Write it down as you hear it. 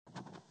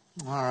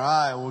All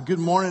right. Well, good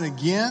morning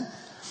again.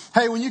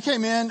 Hey, when you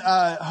came in,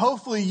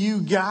 hopefully you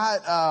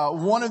got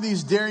one of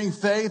these Daring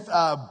Faith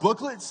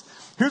booklets.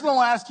 Here's what I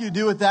want to ask you to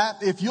do with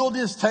that. If you'll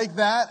just take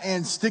that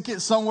and stick it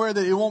somewhere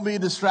that it won't be a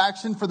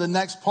distraction for the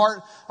next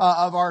part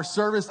of our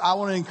service, I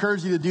want to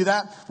encourage you to do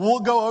that.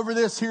 We'll go over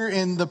this here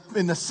in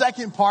the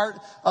second part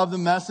of the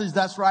message.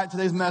 That's right.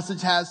 Today's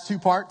message has two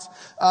parts,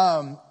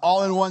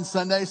 all in one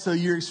Sunday. So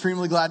you're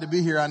extremely glad to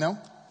be here, I know.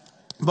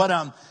 But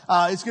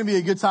it's going to be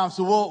a good time.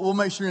 So we'll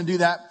make sure and do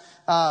that.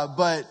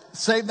 But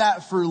save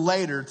that for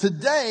later.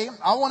 Today,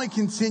 I want to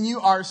continue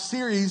our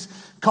series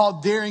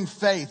called Daring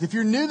Faith. If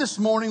you're new this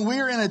morning, we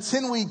are in a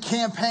 10-week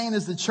campaign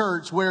as the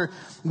church where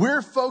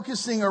we're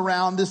focusing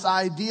around this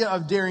idea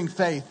of daring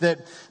faith,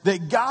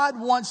 that God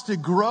wants to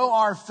grow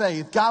our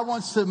faith. God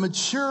wants to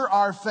mature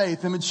our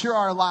faith and mature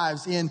our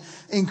lives in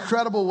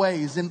incredible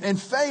ways. And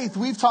faith,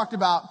 we've talked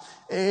about,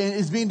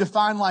 is being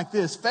defined like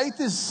this. Faith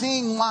is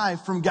seeing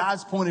life from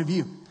God's point of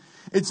view.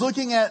 It's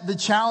looking at the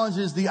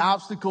challenges, the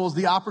obstacles,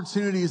 the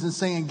opportunities and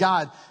saying,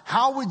 God,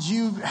 how would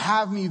you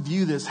have me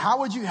view this? How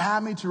would you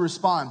have me to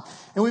respond?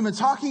 And we've been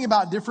talking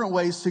about different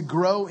ways to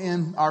grow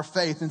in our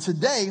faith. And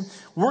today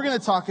we're going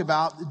to talk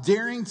about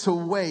daring to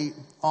wait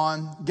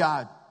on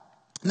God.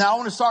 Now, I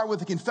want to start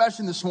with a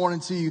confession this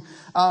morning to you.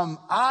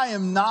 I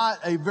am not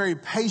a very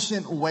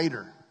patient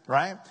waiter,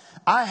 right?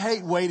 I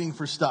hate waiting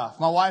for stuff.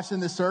 My wife's in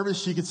this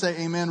service. She could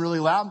say amen really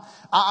loud.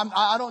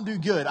 I don't do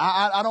good.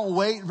 I don't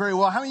wait very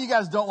well. How many of you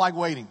guys don't like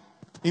waiting?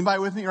 Anybody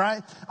with me,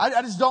 right?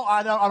 I just don't,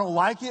 I don't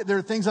like it. There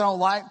are things I don't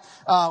like.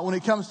 When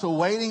it comes to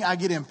waiting, I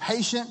get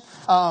impatient.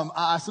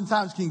 I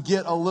sometimes can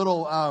get a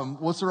little,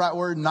 what's the right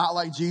word? Not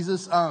like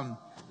Jesus. It's kind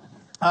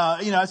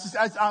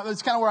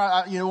of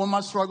where one of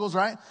my struggles,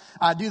 right?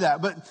 I do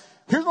that. But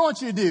here's what I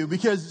want you to do,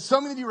 because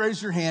so many of you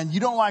raised your hand. You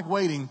don't like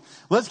waiting.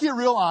 Let's get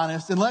real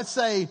honest and let's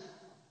say,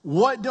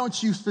 what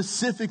don't you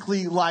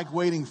specifically like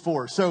waiting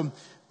for? So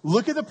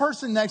look at the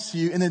person next to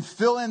you and then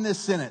fill in this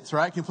sentence,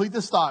 right? Complete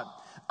this thought.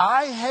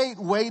 I hate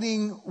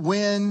waiting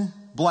when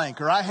blank,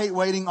 or I hate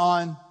waiting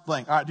on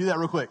blank. All right, do that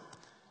real quick.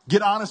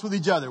 Get honest with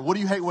each other. What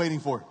do you hate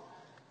waiting for?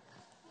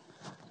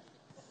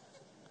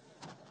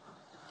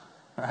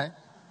 All right.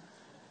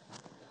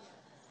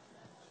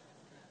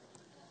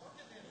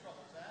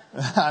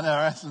 I know,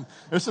 right?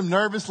 There's some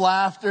nervous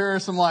laughter,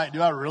 some like,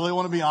 do I really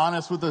want to be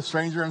honest with the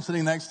stranger I'm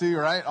sitting next to,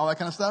 right? All that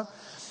kind of stuff.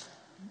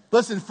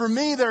 Listen, for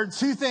me, there are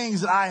two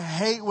things that I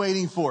hate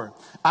waiting for.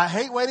 I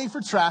hate waiting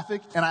for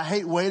traffic, and I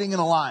hate waiting in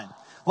a line.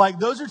 Like,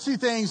 those are two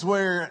things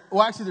where,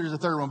 well, actually, there's a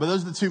third one, but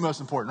those are the two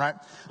most important, right?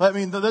 I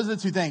mean, those are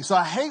the two things. So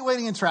I hate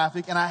waiting in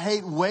traffic, and I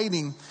hate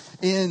waiting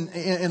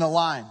in a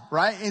line,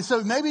 right? And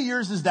so maybe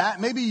yours is that.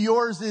 Maybe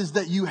yours is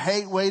that you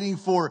hate waiting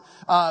for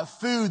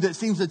food that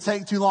seems to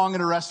take too long at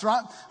a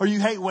restaurant, or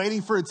you hate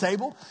waiting for a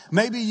table.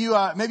 Maybe you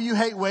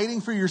hate waiting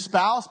for your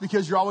spouse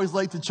because you're always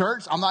late to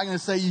church. I'm not going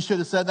to say you should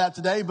have said that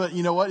today, but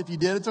you know what? If you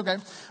did, it's okay,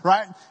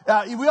 right?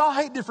 We all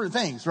hate different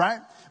things, right?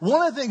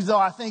 One of the things, though,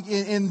 I think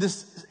in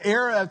this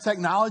era of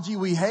technology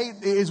we hate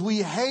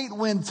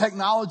when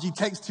technology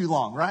takes too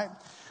long, right?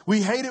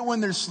 We hate it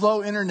when there's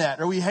slow internet,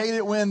 or we hate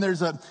it when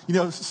there's a,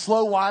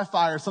 slow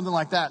Wi-Fi or something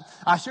like that.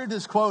 I shared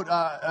this quote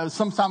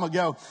some time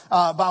ago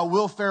by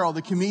Will Ferrell,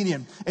 the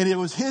comedian, and it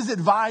was his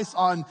advice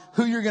on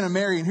who you're going to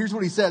marry. And here's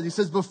what he says. He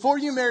says, before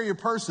you marry a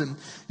person,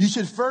 you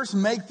should first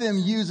make them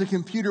use a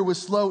computer with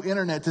slow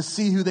internet to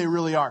see who they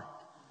really are,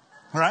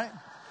 right?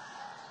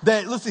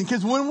 Listen,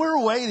 because when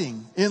we're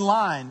waiting in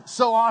line,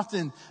 so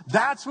often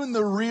that's when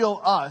the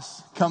real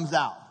us comes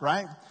out,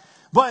 right?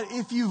 But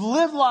if you've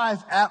lived life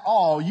at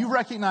all, you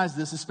recognize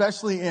this,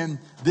 especially in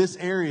this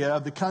area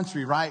of the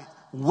country, right?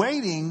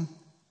 Waiting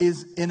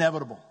is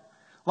inevitable.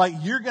 Like,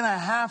 you're going to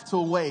have to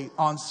wait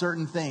on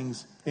certain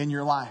things in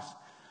your life.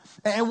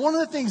 And one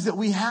of the things that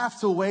we have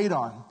to wait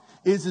on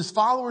is, as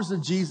followers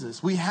of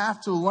Jesus, we have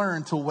to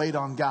learn to wait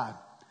on God.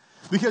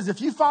 Because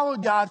if you follow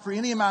God for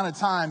any amount of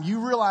time,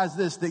 you realize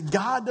this, that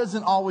God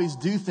doesn't always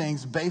do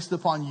things based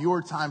upon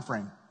your time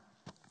frame.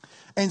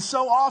 And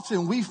so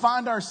often we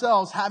find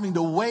ourselves having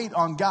to wait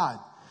on God.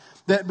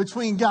 That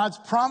between God's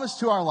promise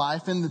to our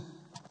life and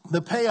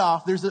the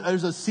payoff, there's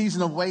a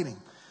season of waiting.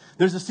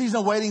 There's a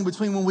season of waiting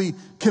between when we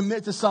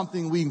commit to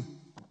something, we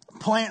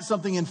plant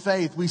something in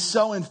faith, we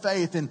sow in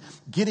faith, and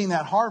getting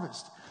that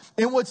harvest.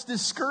 And what's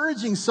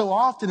discouraging so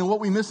often, and what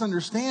we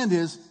misunderstand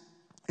is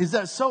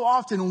that so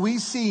often we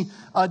see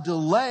a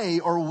delay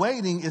or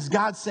waiting as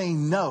God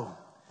saying no.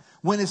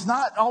 When it's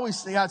not always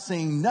God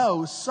saying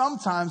no,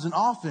 sometimes and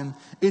often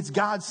it's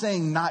God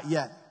saying not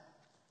yet.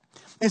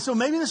 And so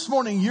maybe this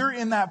morning you're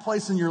in that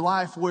place in your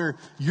life where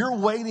you're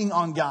waiting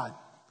on God.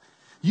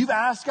 You've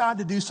asked God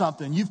to do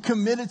something. You've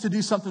committed to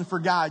do something for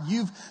God.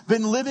 You've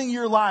been living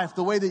your life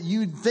the way that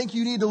you think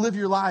you need to live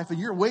your life, and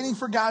you're waiting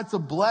for God to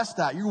bless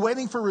that. You're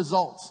waiting for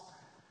results.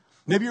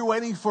 Maybe you're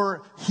waiting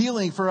for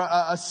healing for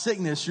a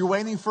sickness. You're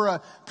waiting for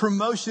a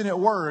promotion at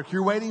work.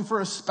 You're waiting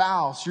for a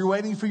spouse. You're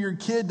waiting for your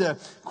kid to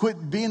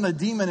quit being a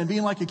demon and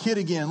being like a kid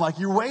again. Like,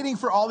 you're waiting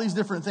for all these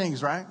different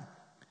things, right?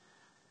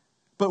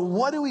 But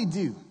what do we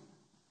do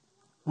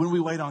when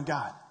we wait on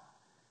God?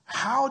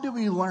 how do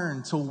we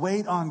learn to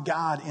wait on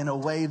God in a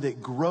way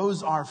that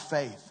grows our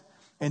faith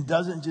and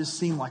doesn't just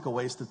seem like a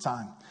waste of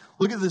time?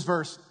 Look at this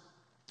verse.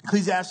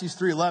 Ecclesiastes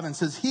 3:11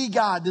 says, He,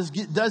 God,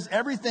 does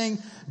everything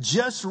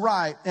just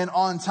right and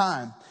on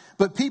time.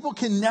 But people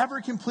can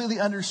never completely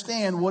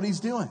understand what he's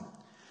doing.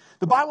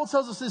 The Bible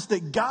tells us this,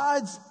 that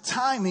God's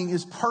timing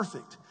is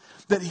perfect.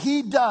 That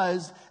he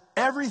does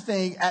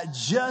everything at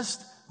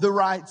just the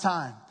right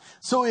time.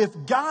 So if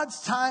God's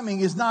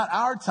timing is not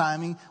our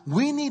timing,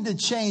 we need to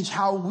change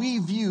how we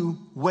view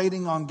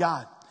waiting on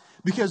God.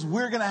 Because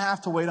we're going to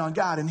have to wait on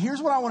God. And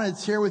here's what I want to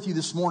share with you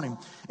this morning.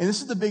 And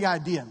this is the big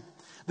idea.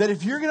 That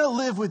if you're going to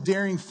live with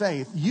daring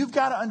faith, you've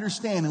got to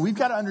understand, and we've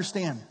got to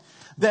understand,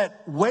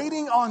 that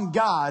waiting on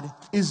God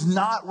is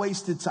not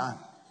wasted time.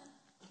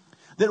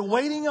 That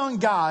waiting on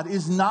God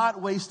is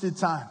not wasted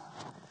time.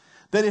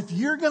 That if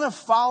you're going to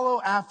follow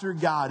after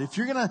God, if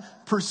you're going to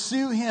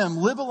pursue him,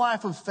 live a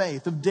life of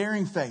faith, of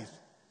daring faith,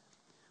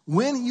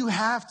 when you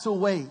have to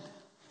wait,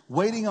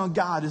 waiting on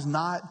God is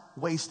not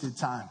wasted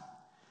time.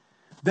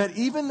 That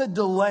even the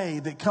delay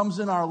that comes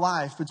in our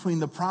life between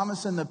the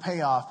promise and the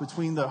payoff,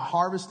 between the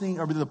harvesting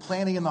or the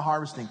planting and the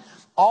harvesting,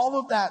 all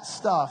of that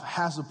stuff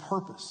has a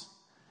purpose.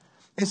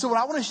 And so what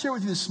I want to share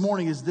with you this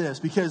morning is this,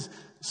 because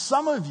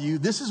some of you,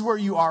 this is where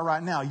you are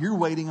right now. You're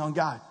waiting on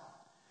God.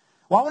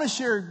 Well, I want to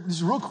share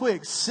just real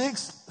quick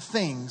 6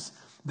 things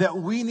that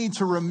we need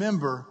to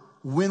remember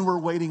when we're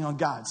waiting on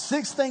God.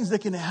 6 things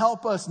that can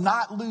help us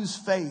not lose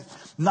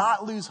faith,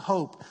 not lose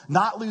hope,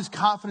 not lose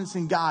confidence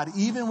in God,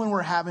 even when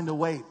we're having to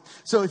wait.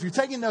 So if you're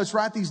taking notes,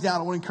 write these down.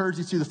 I want to encourage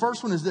you to. The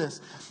first one is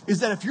this, is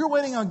that if you're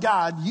waiting on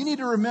God, you need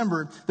to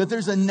remember that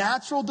there's a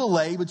natural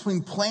delay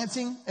between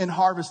planting and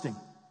harvesting.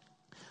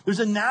 There's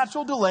a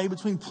natural delay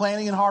between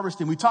planting and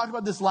harvesting. We talked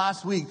about this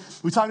last week.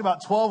 We talked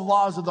about 12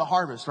 laws of the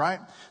harvest, right?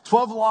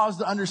 12 laws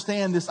to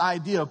understand this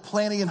idea of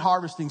planting and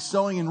harvesting,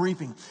 sowing and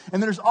reaping.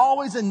 And there's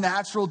always a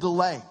natural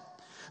delay.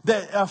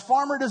 That a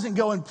farmer doesn't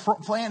go and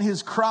plant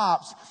his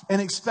crops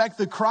and expect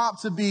the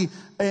crop to be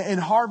in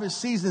harvest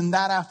season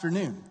that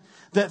afternoon.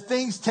 That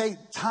things take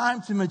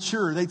time to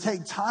mature. They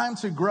take time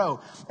to grow.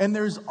 And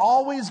there's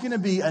always going to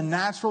be a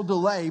natural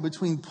delay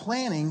between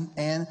planting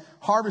and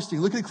harvesting.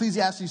 Look at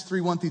Ecclesiastes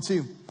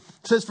 3:1-2.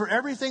 It says, for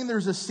everything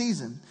there's a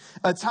season,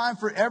 a time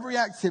for every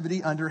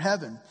activity under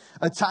heaven,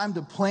 a time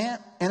to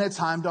plant and a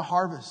time to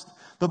harvest.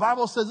 The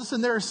Bible says,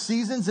 listen, there are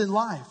seasons in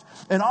life.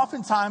 And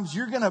oftentimes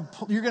you're going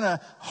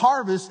to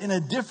harvest in a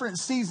different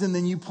season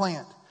than you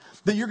plant.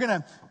 That you're going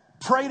to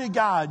pray to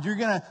God. You're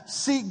going to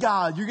seek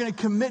God. You're going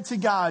to commit to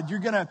God. You're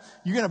going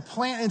to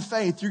plant in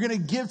faith. You're going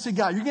to give to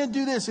God. You're going to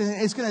do this.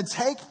 And it's going to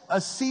take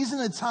a season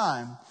of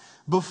time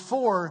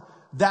before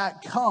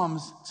that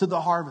comes to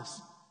the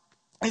harvest.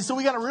 And so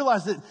we got to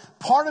realize that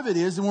part of it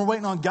is, and we're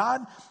waiting on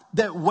God,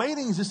 that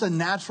waiting is just a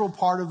natural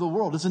part of the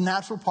world. It's a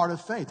natural part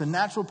of faith, a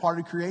natural part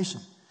of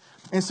creation.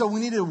 And so we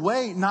need to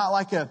wait not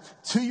like a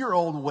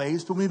 2-year-old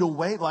waits, but we need to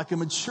wait like a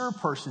mature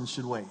person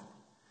should wait.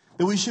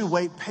 That we should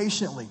wait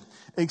patiently,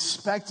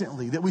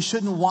 expectantly, that we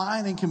shouldn't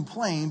whine and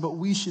complain, but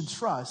we should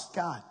trust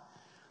God.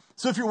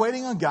 So if you're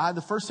waiting on God,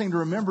 the first thing to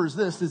remember is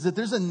this, is that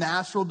there's a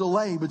natural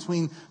delay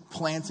between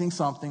planting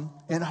something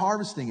and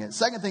harvesting it.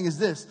 Second thing is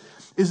this,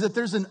 is that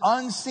there's an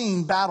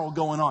unseen battle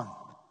going on.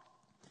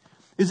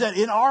 Is that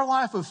in our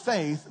life of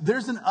faith,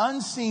 there's an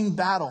unseen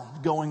battle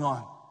going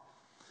on.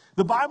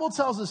 The Bible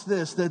tells us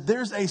this, that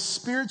there's a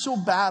spiritual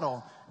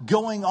battle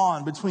going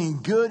on between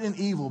good and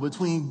evil,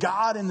 between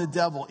God and the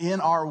devil in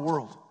our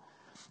world.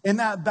 And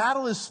that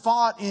battle is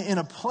fought in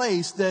a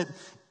place that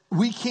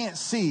we can't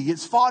see.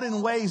 It's fought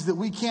in ways that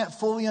we can't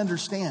fully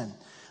understand.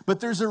 But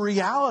there's a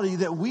reality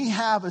that we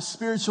have a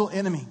spiritual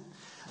enemy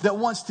that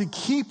wants to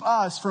keep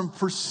us from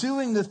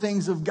pursuing the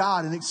things of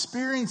God and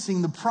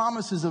experiencing the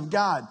promises of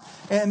God.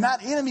 And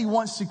that enemy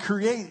wants to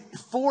create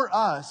for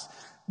us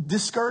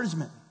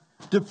discouragement,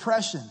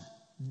 depression,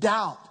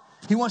 doubt.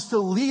 He wants to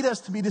lead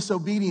us to be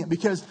disobedient,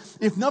 because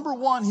if number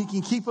one, he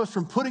can keep us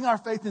from putting our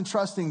faith and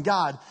trust in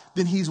God,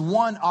 then he's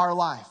won our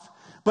life.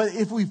 But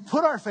if we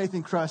put our faith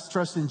and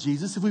trust in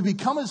Jesus, if we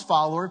become his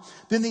follower,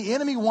 then the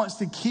enemy wants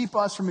to keep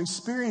us from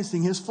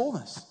experiencing his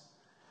fullness.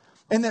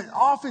 And that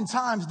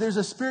oftentimes there's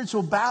a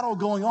spiritual battle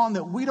going on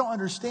that we don't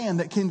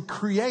understand that can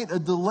create a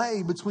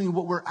delay between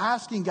what we're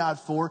asking God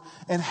for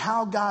and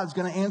how God's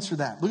going to answer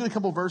that. Look at a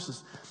couple of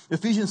verses.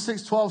 Ephesians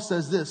 6:12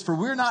 says this, for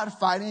we're not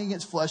fighting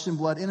against flesh and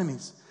blood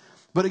enemies,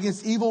 but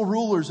against evil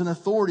rulers and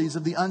authorities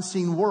of the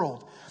unseen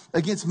world,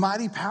 against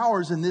mighty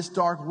powers in this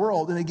dark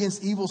world, and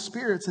against evil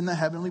spirits in the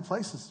heavenly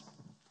places.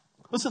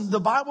 Listen, the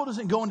Bible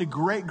doesn't go into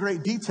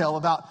great detail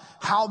about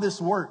how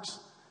this works.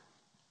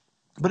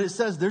 But it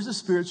says there's a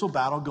spiritual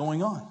battle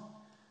going on.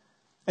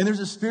 And there's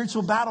a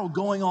spiritual battle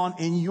going on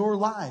in your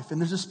life.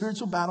 And there's a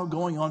spiritual battle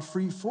going on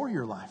for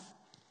your life.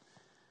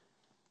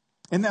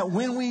 And that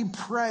when we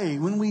pray,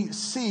 when we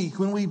seek,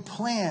 when we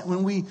plant,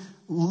 when we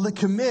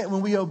commit,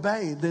 when we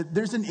obey, that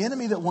there's an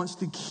enemy that wants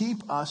to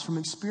keep us from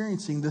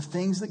experiencing the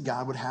things that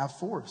God would have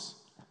for us.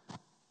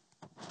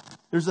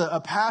 There's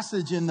a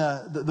passage in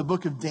the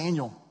book of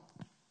Daniel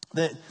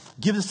that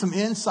gives us some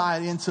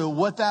insight into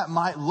what that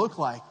might look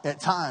like at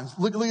times.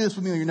 Look at this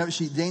with me on your note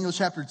sheet, Daniel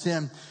chapter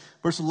 10,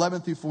 verse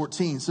 11 through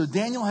 14. So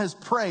Daniel has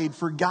prayed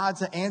for God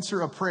to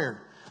answer a prayer,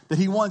 that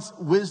he wants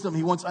wisdom,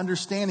 he wants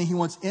understanding, he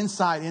wants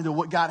insight into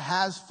what God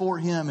has for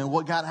him and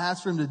what God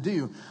has for him to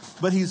do.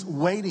 But he's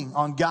waiting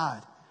on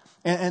God.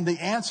 And the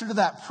answer to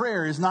that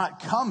prayer is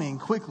not coming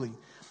quickly.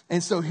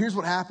 And so here's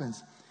what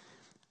happens.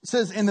 It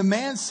says, and the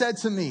man said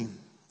to me,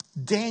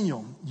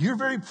 Daniel, you're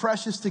very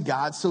precious to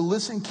God, so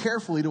listen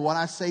carefully to what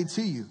I say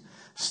to you.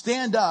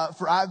 Stand up,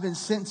 for I've been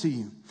sent to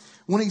you.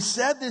 When he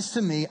said this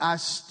to me, I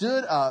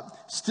stood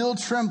up, still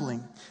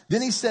trembling.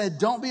 Then he said,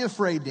 don't be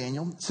afraid,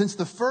 Daniel. Since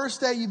the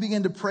first day you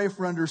began to pray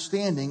for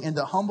understanding and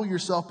to humble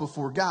yourself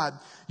before God,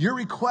 your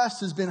request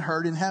has been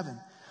heard in heaven.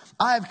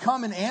 I have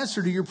come in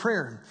answer to your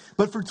prayer.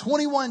 But for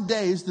 21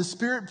 days, the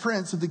spirit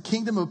prince of the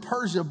kingdom of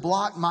Persia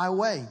blocked my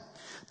way.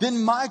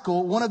 Then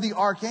Michael, one of the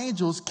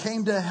archangels,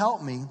 came to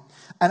help me.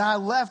 And I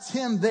left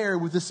him there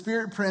with the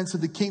spirit prince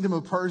of the kingdom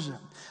of Persia.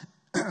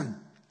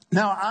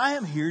 Now I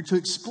am here to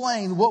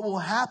explain what will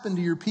happen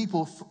to your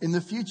people in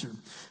the future.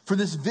 For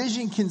this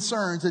vision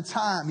concerns a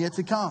time yet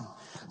to come.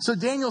 So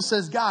Daniel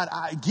says, God,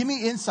 give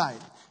me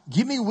insight.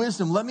 Give me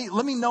wisdom. Let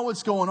me know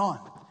what's going on.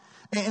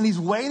 And he's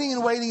waiting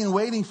and waiting and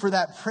waiting for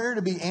that prayer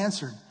to be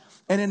answered.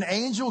 And an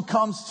angel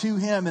comes to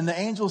him and the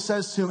angel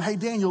says to him, hey,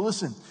 Daniel,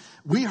 listen,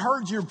 we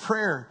heard your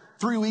prayer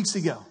 3 weeks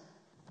ago.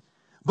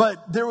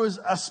 But there was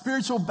a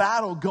spiritual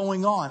battle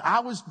going on. I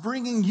was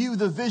bringing you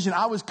the vision.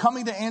 I was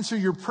coming to answer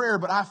your prayer,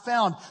 but I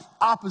found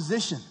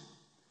opposition.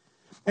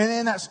 And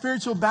in that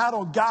spiritual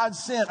battle, God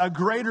sent a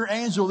greater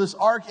angel, this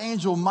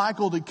archangel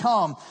Michael, to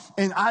come.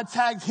 And I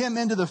tagged him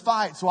into the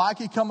fight so I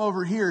could come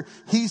over here.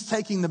 He's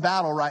taking the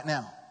battle right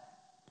now.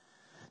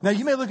 Now,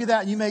 you may look at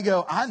that and you may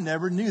go, I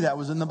never knew that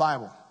was in the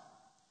Bible.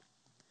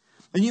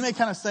 And you may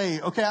kind of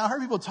say, okay, I heard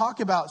people talk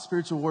about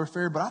spiritual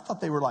warfare, but I thought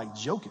they were like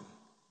joking.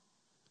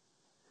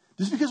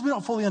 Just because we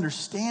don't fully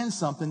understand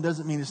something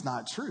doesn't mean it's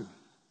not true.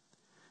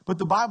 But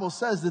the Bible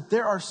says that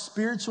there are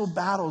spiritual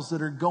battles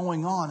that are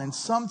going on. And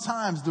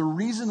sometimes the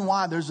reason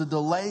why there's a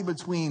delay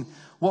between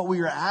what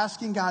we are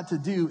asking God to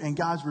do and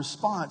God's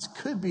response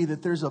could be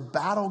that there's a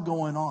battle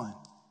going on.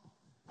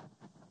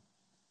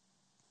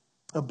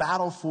 A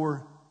battle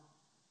for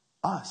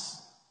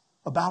us.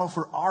 A battle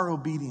for our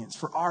obedience,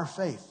 for our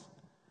faith.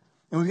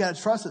 And we've got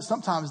to trust that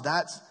sometimes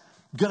that's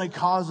going to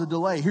cause a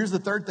delay. Here's the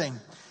third thing.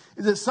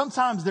 Is that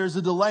sometimes there's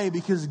a delay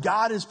because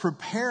God is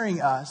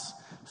preparing us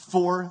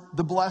for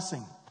the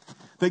blessing.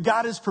 That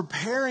God is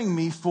preparing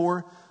me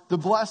for the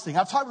blessing.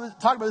 I've talked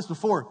about this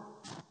before.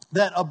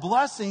 That a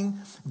blessing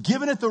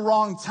given at the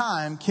wrong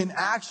time can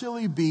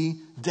actually be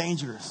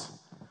dangerous.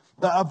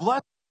 A blessing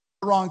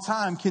at the wrong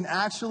time can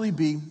actually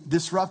be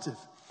disruptive.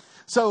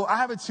 So I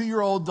have a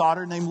 2-year-old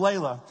daughter named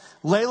Layla.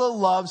 Layla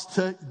loves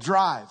to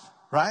drive,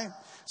 right?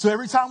 So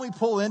every time we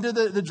pull into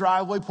the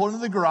driveway, pull into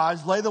the garage,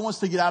 Layla wants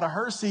to get out of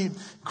her seat,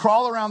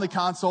 crawl around the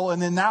console,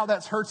 and then now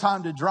that's her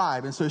time to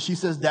drive. And so she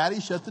says, Daddy,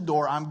 shut the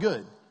door. I'm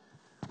good.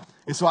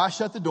 And so I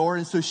shut the door,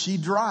 and so she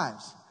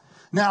drives.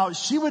 Now,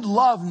 she would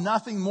love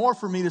nothing more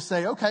for me to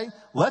say, okay,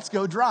 let's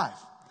go drive.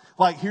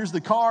 Like, here's the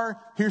car,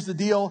 here's the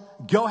deal,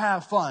 go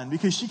have fun.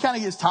 Because she kind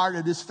of gets tired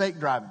of this fake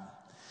driving.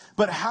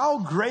 But how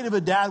great of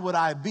a dad would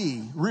I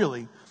be,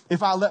 really,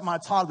 if I let my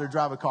toddler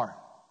drive a car?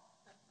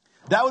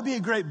 That would be a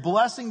great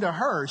blessing to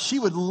her. She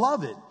would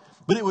love it,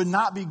 but it would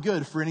not be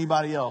good for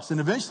anybody else and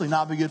eventually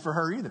not be good for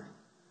her either.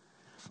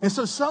 And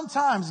so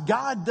sometimes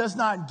God does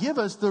not give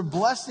us the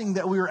blessing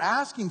that we are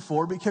asking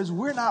for because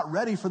we're not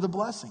ready for the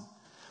blessing.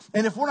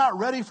 And if we're not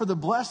ready for the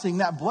blessing,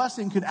 that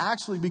blessing could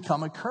actually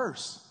become a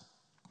curse.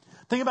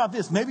 Think about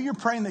this. Maybe you're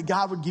praying that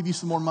God would give you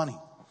some more money.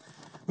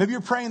 Maybe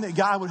you're praying that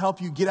God would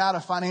help you get out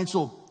of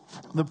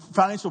the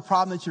financial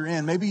problem that you're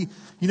in. Maybe,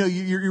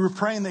 you were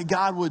praying that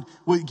God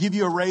would give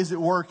you a raise at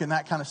work and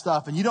that kind of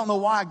stuff. And you don't know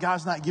why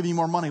God's not giving you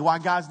more money, why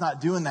God's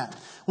not doing that.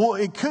 Well,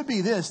 it could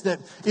be this, that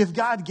if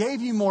God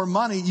gave you more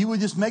money, you would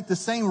just make the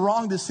same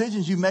wrong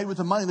decisions you made with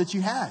the money that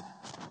you had.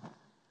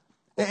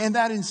 And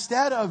that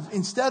instead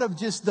of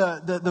just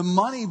the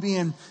money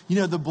being,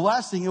 the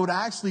blessing, it would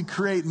actually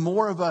create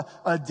more of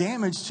a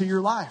damage to your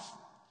life.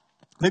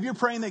 Maybe you're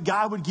praying that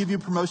God would give you a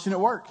promotion at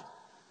work.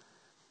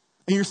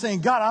 And you're saying,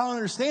 God, I don't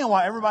understand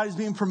why everybody's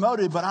being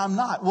promoted, but I'm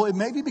not. Well, it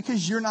may be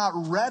because you're not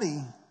ready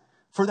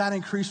for that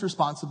increased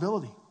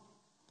responsibility.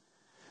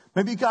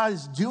 Maybe God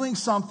is doing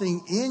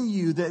something in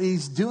you that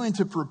he's doing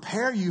to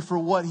prepare you for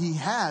what he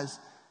has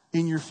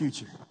in your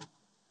future.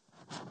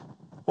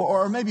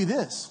 Or maybe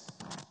this.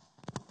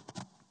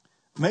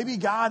 Maybe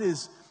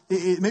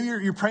maybe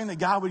you're praying that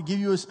God would give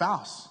you a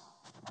spouse.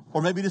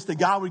 Or maybe just that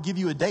God would give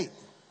you a date.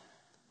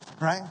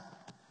 Right?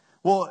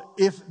 Well,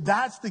 if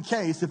that's the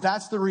case, if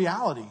that's the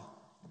reality,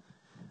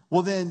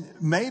 well, then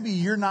maybe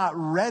you're not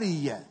ready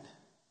yet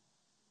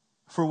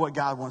for what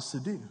God wants to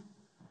do.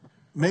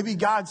 Maybe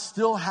God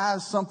still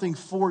has something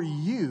for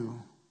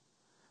you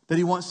that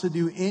he wants to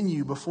do in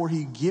you before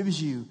he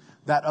gives you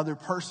that other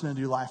person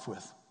to do life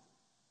with.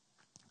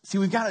 See,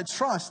 we've got to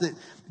trust that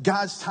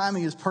God's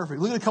timing is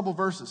perfect. Look at a couple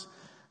verses.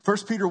 1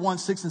 Peter 1,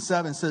 6 and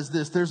 7 says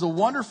this, there's a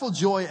wonderful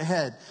joy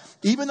ahead,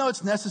 even though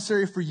it's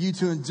necessary for you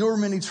to endure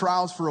many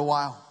trials for a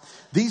while.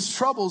 These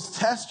troubles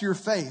test your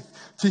faith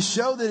to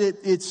show that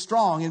it's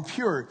strong and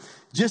pure.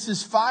 Just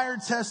as fire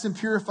tests and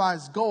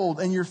purifies gold,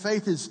 and your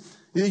faith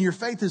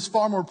is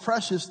far more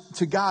precious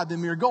to God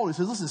than mere gold. He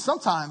says, listen,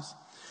 sometimes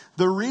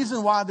the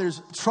reason why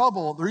there's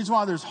trouble, the reason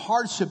why there's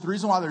hardship, the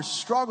reason why there's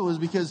struggle is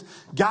because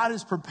God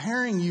is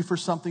preparing you for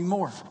something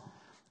more.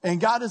 And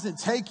God doesn't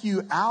take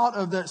you out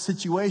of that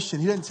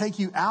situation. He doesn't take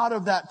you out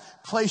of that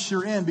place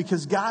you're in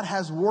because God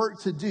has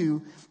work to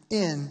do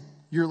in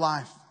your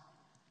life.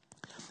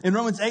 In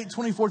Romans 8,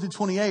 24 through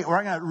 28,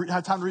 we're not going to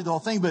have time to read the whole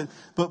thing,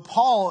 but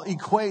Paul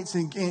equates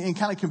and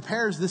kind of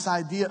compares this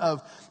idea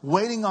of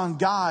waiting on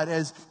God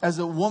as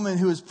a woman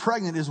who is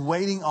pregnant is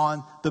waiting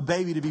on the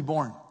baby to be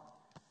born.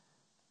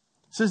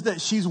 It says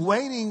that she's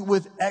waiting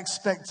with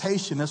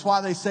expectation. That's why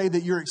they say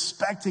that you're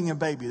expecting a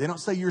baby. They don't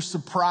say you're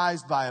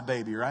surprised by a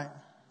baby, right?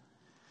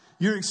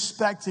 You're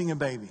expecting a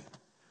baby.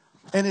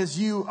 And as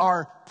you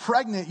are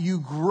pregnant, you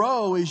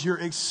grow as you're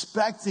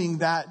expecting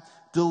that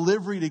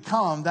delivery to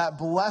come, that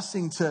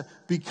blessing to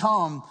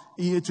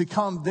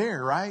come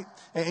there, right?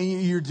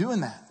 And you're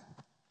doing that.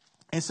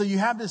 And so you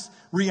have this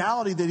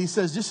reality that he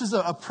says, just as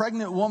a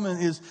pregnant woman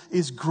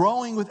is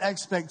growing with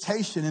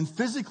expectation and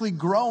physically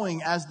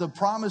growing as the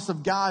promise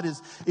of God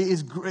is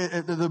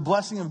the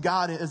blessing of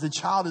God as the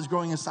child is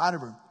growing inside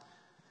of her.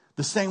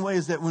 The same way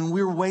is that when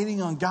we're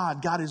waiting on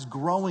God, God is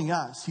growing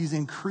us. He's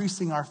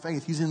increasing our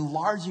faith. He's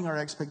enlarging our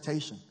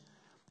expectation.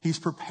 He's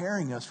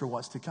preparing us for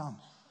what's to come.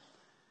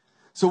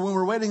 So when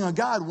we're waiting on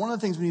God, one of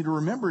the things we need to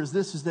remember is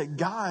that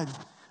God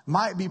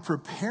might be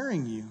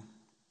preparing you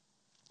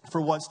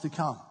for what's to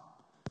come.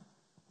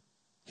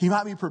 He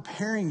might be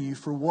preparing you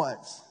for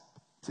what's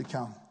to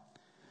come.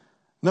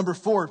 Number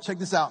 4, check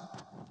this out,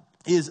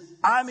 is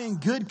I'm in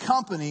good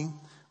company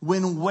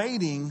when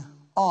waiting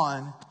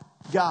on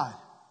God.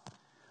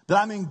 That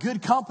I'm in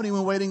good company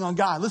when waiting on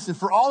God. Listen,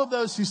 for all of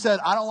those who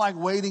said, I don't like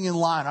waiting in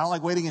line, I don't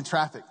like waiting in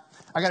traffic,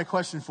 I got a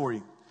question for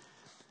you.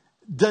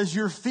 Does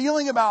your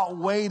feeling about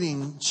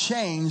waiting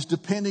change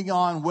depending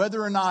on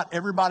whether or not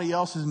everybody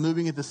else is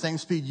moving at the same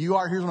speed you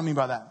are? Here's what I mean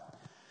by that.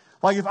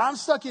 Like if I'm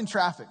stuck in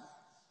traffic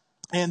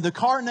and the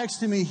car next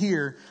to me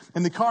here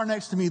and the car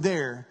next to me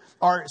there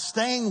are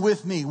staying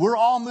with me, we're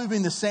all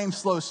moving the same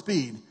slow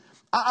speed.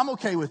 I'm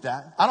okay with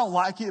that. I don't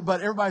like it,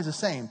 but everybody's the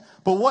same.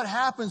 But what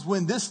happens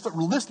when this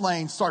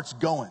lane starts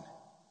going?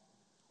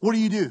 What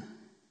do?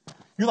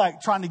 You're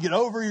like trying to get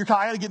over. I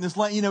got to get in this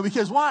lane,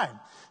 because why?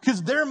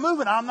 Because they're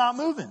moving. I'm not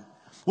moving.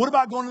 What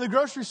about going to the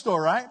grocery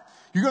store, right?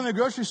 You're going to the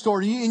grocery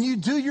store and you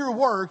do your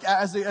work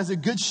as a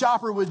good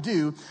shopper would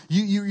do.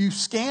 You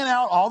scan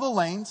out all the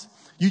lanes.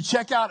 You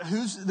check out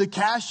who's the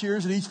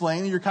cashiers at each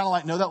lane. And you're kind of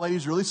like, no, that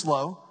lady's really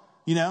slow,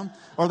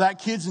 or that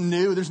kid's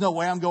new. There's no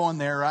way I'm going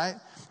there, right?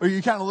 Or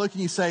you kind of look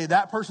and you say,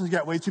 that person's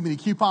got way too many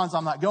coupons.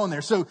 I'm not going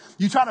there. So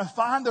you try to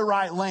find the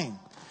right lane.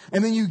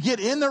 And then you get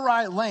in the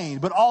right lane.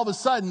 But all of a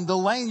sudden, the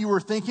lane you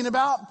were thinking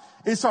about,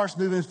 it starts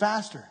moving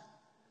faster.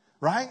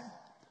 Right?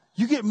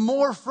 You get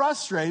more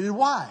frustrated.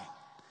 Why?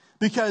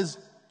 Because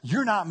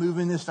you're not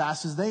moving as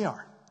fast as they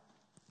are.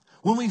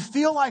 When we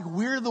feel like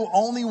we're the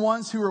only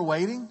ones who are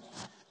waiting,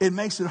 it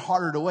makes it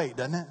harder to wait,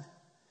 doesn't it?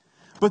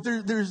 But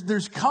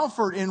there's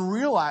comfort in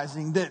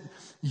realizing that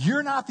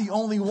you're not the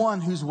only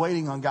one who's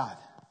waiting on God.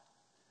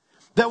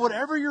 That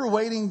whatever you're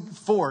waiting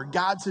for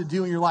God to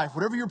do in your life,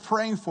 whatever you're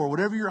praying for,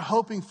 whatever you're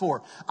hoping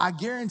for, I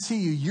guarantee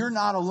you're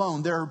not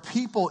alone. There are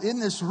people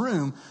in this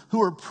room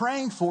who are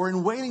praying for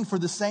and waiting for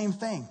the same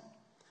thing.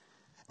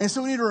 And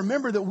so we need to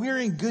remember that we're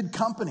in good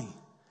company.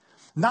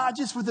 Not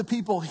just with the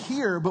people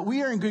here, but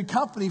we are in good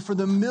company for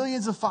the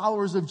millions of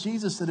followers of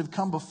Jesus that have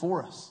come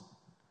before us.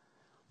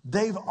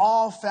 They've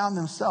all found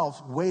themselves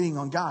waiting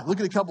on God. Look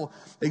at a couple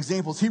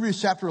examples.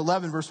 Hebrews chapter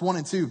 11, verse 1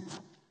 and 2.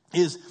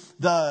 Is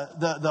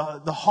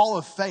the hall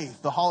of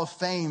faith, the hall of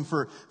fame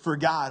for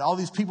God. All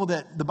these people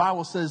that the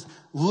Bible says,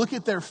 look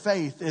at their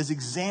faith as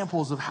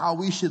examples of how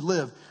we should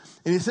live.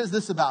 And it says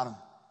this about them,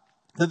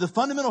 that the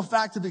fundamental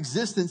fact of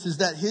existence is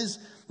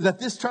that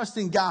this trust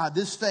in God,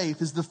 this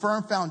faith, is the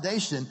firm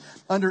foundation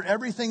under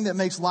everything that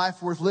makes life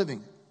worth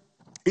living.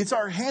 It's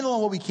our handle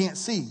on what we can't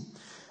see.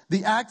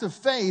 The act of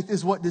faith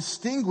is what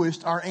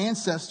distinguished our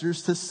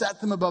ancestors to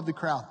set them above the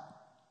crowd.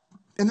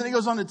 And then he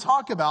goes on to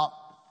talk about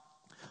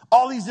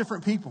all these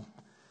different people.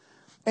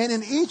 And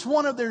in each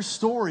one of their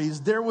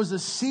stories, there was a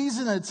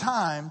season, a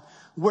time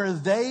where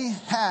they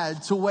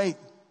had to wait.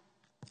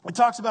 It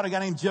talks about a guy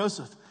named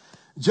Joseph.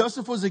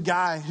 Joseph was a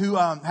guy who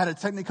had a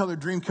Technicolor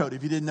Dreamcoat,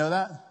 if you didn't know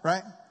that,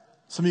 right?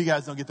 Some of you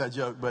guys don't get that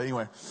joke, but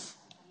anyway.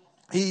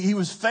 He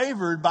was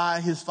favored by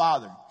his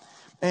father.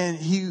 And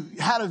he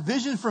had a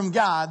vision from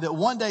God that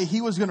one day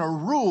he was going to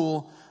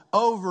rule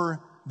over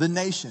the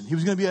nation. He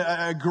was going to be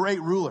a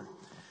great ruler.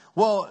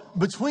 Well,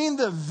 between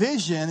the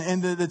vision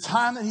and the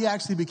time that he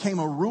actually became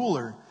a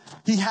ruler,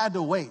 he had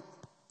to wait.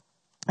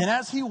 And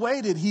as he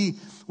waited, he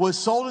was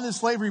sold into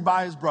slavery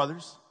by his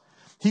brothers.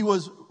 He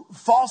was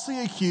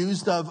falsely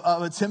accused of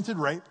attempted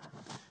rape.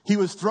 He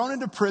was thrown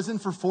into prison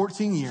for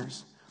 14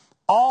 years.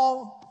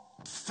 all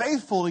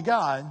faithful to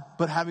God,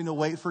 but having to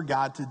wait for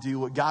God to do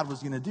what God was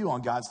going to do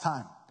on God's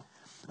time.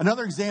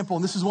 Another example,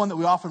 and this is one that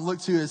we often look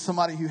to as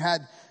somebody who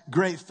had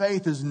great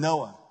faith, is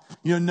Noah.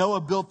 You know,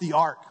 Noah built the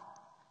ark.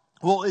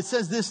 Well, it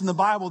says this in the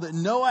Bible that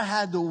Noah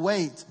had to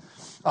wait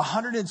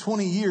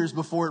 120 years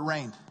before it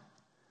rained.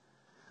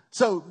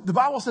 So the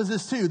Bible says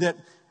this too, that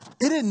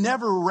it had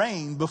never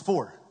rained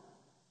before.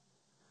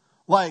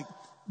 Like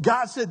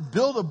God said,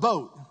 build a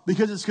boat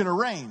because it's going to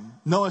rain.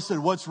 Noah said,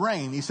 what's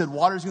rain? He said,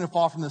 water's going to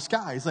fall from the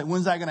sky. He's like,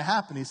 when's that going to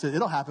happen? He said,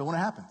 it'll happen when it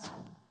happens.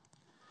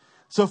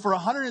 So for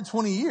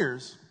 120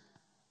 years,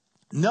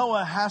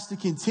 Noah has to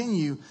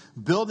continue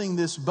building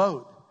this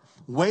boat,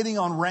 waiting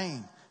on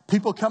rain.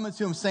 People coming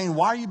to him saying,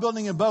 why are you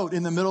building a boat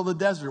in the middle of the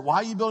desert? Why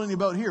are you building a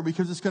boat here?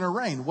 Because it's going to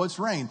rain. What's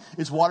rain?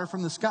 It's water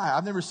from the sky.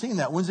 I've never seen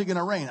that. When's it going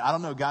to rain? I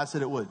don't know. God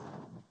said it would.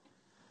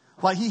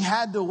 Like he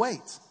had to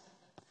wait.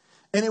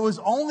 And it was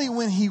only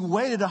when he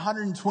waited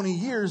 120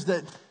 years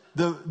that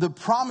the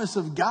promise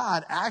of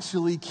God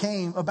actually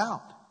came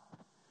about.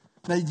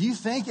 Now, do you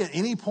think at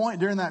any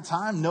point during that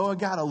time, Noah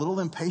got a little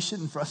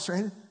impatient and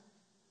frustrated?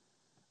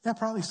 Yeah,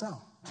 probably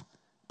so.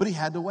 But he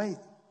had to wait.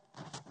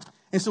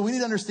 And so we need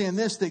to understand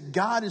this, that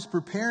God is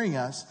preparing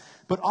us,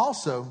 but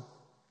also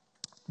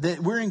that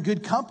we're in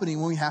good company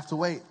when we have to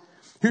wait.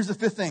 Here's the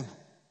fifth thing.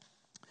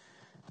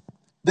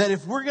 That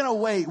if we're going to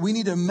wait, we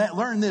need to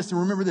learn this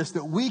and remember this,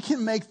 that we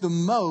can make the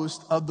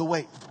most of the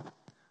wait.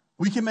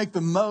 We can make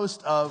the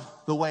most of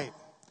the wait.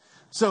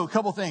 So a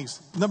couple things.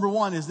 Number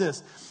one is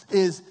this,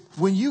 is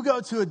when you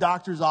go to a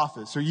doctor's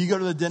office or you go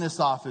to the dentist's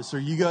office or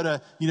you go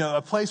to,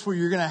 a place where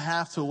you're going to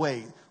have to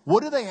wait,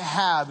 what do they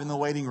have in the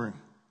waiting room?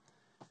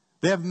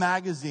 They have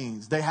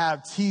magazines. They have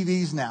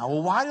TVs now.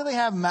 Well, why do they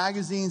have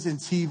magazines and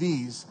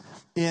TVs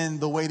in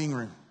the waiting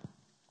room?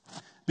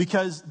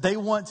 Because they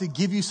want to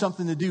give you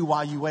something to do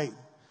while you wait.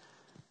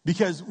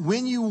 Because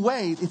when you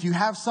wait, if you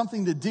have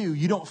something to do,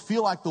 you don't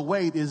feel like the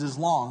wait is as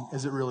long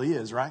as it really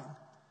is, right?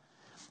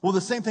 Well,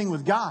 the same thing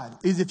with God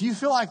is if you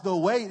feel like the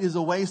wait is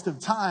a waste of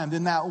time,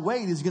 then that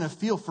wait is going to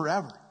feel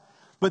forever.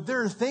 But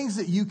there are things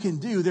that you can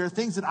do. There are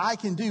things that I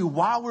can do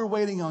while we're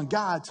waiting on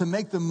God to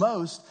make the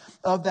most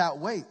of that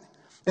wait.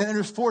 And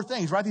there's 4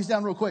 things. Write these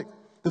down real quick.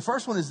 The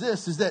first one is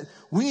this, is that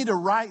we need to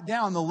write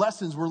down the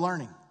lessons we're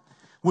learning.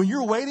 When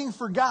you're waiting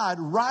for God,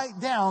 write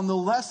down the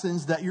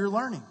lessons that you're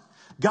learning.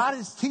 God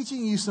is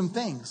teaching you some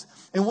things.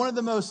 And one of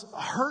the most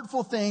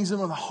hurtful things and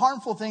one of the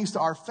harmful things to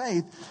our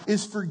faith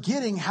is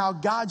forgetting how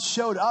God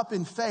showed up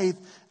in faith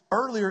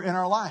earlier in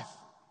our life.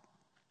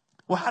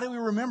 Well, how do we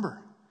remember?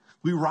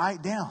 We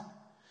write down.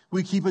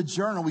 We keep a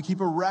journal. We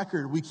keep a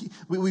record.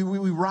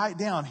 We write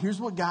down, here's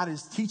what God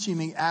is teaching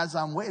me as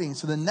I'm waiting.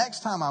 So the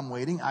next time I'm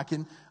waiting, I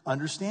can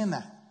understand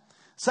that.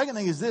 Second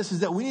thing is this, is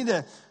that we need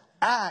to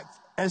act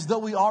as though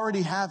we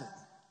already have it.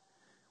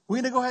 We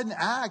need to go ahead and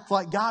act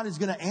like God is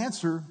going to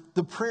answer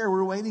the prayer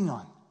we're waiting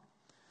on.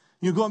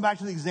 Going back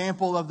to the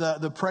example of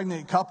the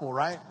pregnant couple,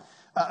 right?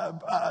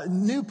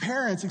 New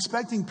parents,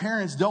 expecting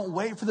parents, don't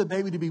wait for the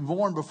baby to be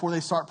born before they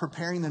start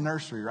preparing the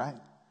nursery, right?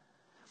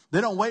 They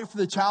don't wait for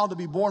the child to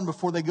be born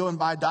before they go and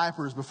buy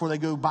diapers, before they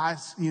go buy,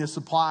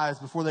 supplies,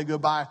 before they go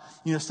buy,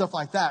 stuff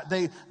like that.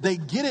 They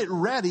get it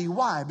ready.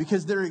 Why?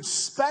 Because they're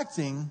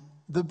expecting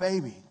the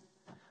baby.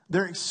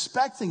 They're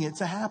expecting it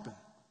to happen.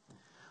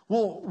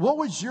 Well, what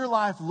would your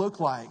life look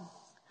like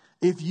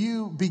if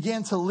you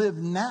begin to live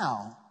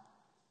now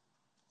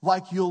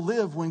like you'll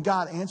live when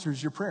God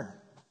answers your prayer?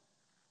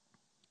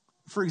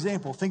 For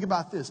example, think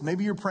about this.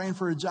 Maybe you're praying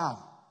for a job.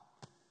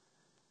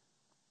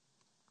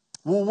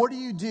 Well, what do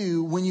you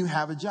do when you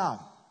have a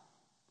job?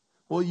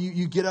 Well,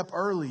 you get up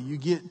early, you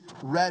get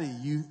ready,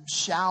 you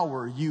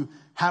shower, you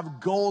have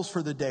goals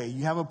for the day,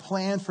 you have a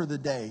plan for the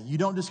day. You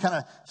don't just kind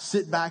of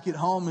sit back at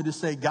home and just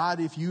say,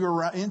 God, if you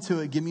are into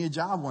it, give me a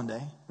job one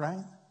day,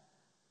 right?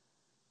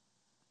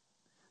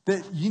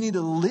 That you need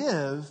to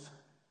live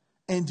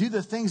and do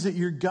the things that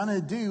you're going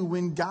to do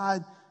when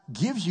God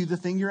gives you the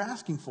thing you're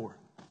asking for.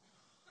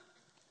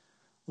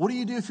 What do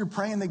you do if you're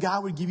praying that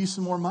God would give you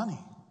some more money?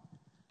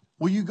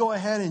 Well, you go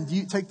ahead and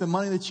you take the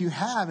money that you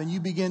have and you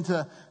begin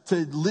to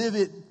live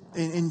it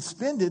and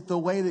spend it the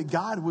way that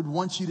God would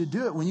want you to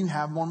do it when you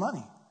have more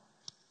money.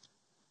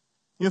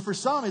 For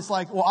some, it's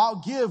like, well,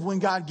 I'll give when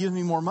God gives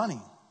me more money.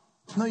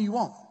 No, you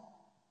won't.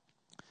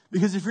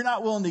 Because if you're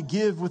not willing to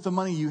give with the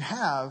money you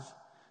have,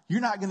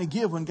 you're not going to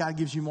give when God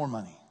gives you more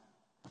money.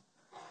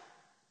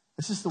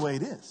 It's just the way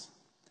it is.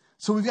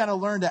 So we've got to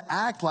learn to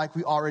act like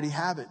we already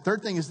have it.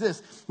 Third thing is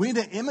this. We need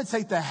to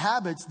imitate the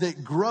habits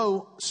that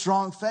grow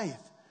strong faith.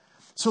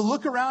 So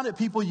look around at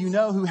people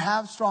who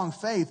have strong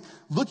faith.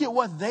 Look at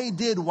what they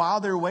did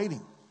while they're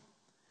waiting.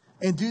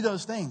 And do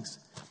those things.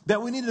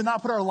 That we need to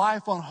not put our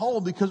life on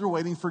hold because we're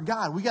waiting for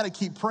God. We got to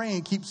keep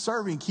praying, keep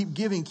serving, keep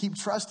giving, keep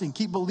trusting,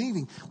 keep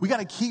believing. We got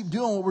to keep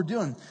doing what we're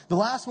doing. The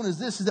last one is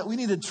this, is that we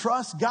need to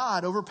trust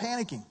God over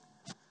panicking.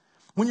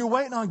 When you're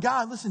waiting on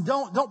God, listen,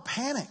 don't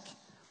panic.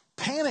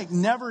 Panic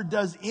never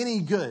does any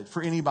good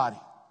for anybody.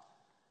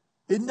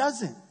 It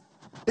doesn't.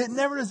 It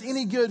never does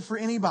any good for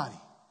anybody.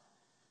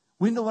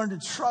 We need to learn to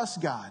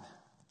trust God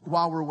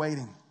while we're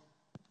waiting.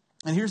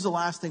 And here's the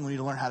last thing we need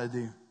to learn how to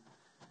do.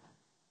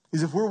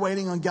 Is if we're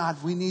waiting on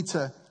God, we need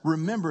to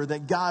remember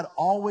that God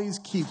always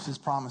keeps his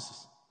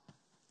promises.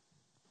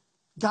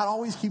 God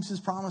always keeps his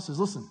promises.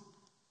 Listen,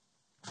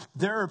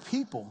 there are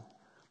people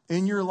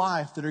in your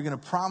life that are going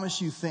to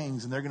promise you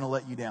things and they're going to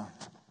let you down.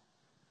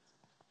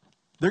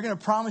 They're going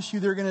to promise you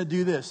they're going to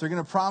do this. They're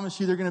going to promise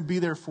you they're going to be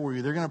there for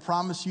you. They're going to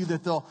promise you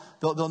that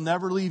they'll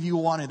never leave you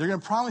wanting. They're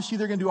going to promise you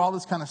they're going to do all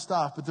this kind of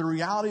stuff. But the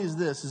reality is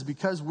this, is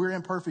because we're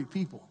imperfect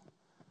people,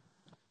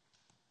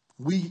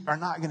 we are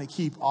not going to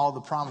keep all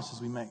the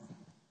promises we make.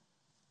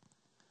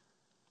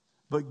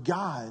 But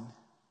God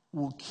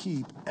will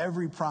keep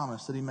every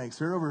promise that he makes.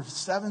 There are over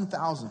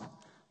 7,000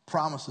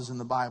 promises in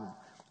the Bible,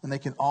 and they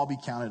can all be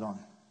counted on.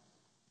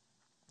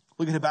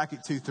 Look at Habakkuk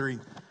 2:3.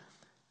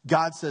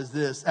 God says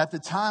this, at the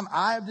time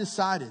I have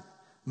decided,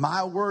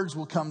 my words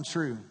will come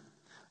true.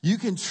 You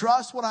can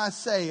trust what I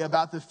say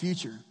about the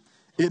future.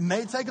 It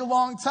may take a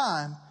long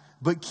time,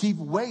 but keep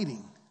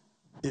waiting.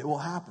 It will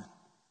happen.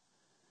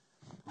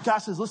 God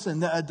says,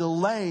 listen, a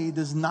delay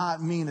does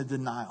not mean a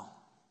denial.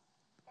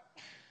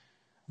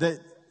 That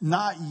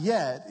not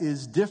yet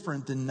is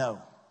different than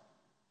no.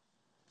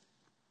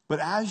 But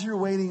as you're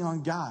waiting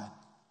on God,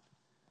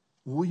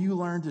 will you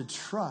learn to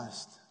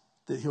trust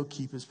that he'll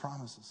keep his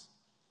promises?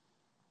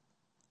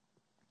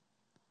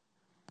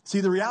 See,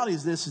 the reality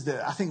is this, is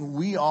that I think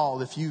we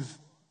all, if you've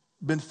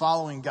been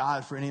following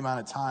God for any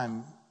amount of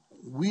time,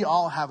 we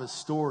all have a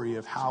story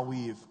of how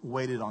we've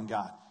waited on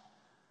God.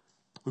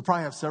 We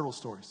probably have several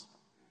stories.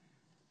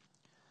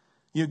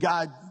 You know,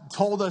 God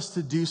told us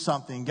to do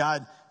something.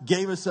 God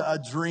gave us a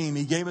dream.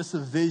 He gave us a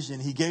vision.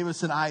 He gave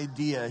us an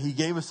idea. He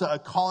gave us a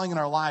calling in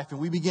our life, and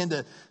we began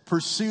to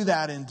pursue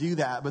that and do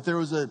that. But there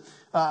was a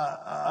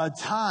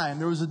time,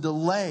 there was a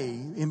delay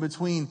in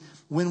between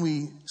when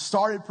we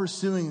started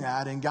pursuing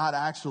that and God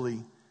actually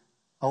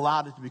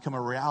allowed it to become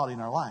a reality in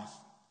our life.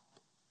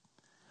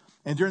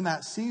 And during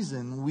that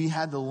season, we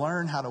had to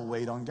learn how to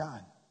wait on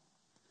God.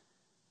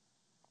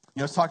 You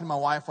know, I was talking to my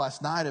wife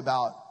last night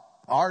about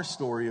our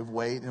story of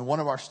wait, and one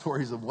of our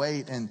stories of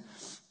wait, and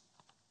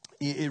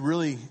it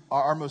really,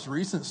 our most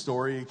recent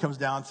story, it comes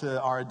down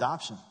to our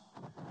adoption.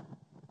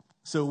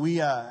 So we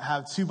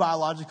have two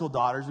biological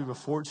daughters. We have a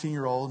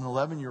 14-year-old and an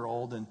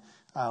 11-year-old, and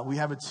we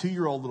have a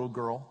 2-year-old little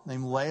girl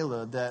named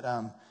Layla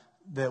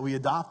that we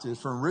adopted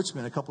from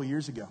Richmond a couple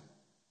years ago.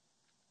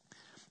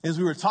 As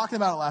we were talking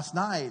about it last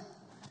night,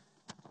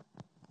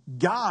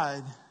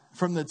 God,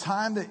 from the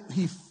time that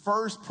he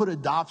first put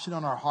adoption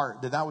on our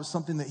heart, that was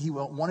something that he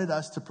wanted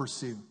us to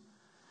pursue.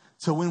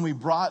 So when we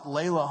brought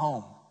Layla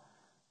home,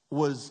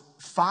 was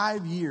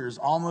 5 years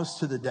almost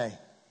to the day.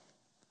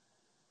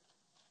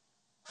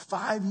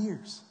 5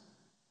 years.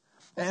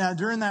 And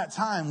during that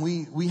time,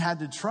 we had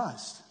to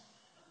trust.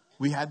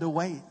 We had to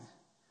wait.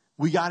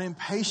 We got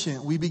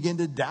impatient. We began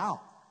to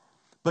doubt.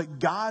 But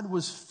God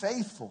was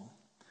faithful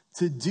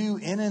to do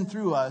in and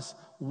through us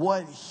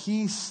what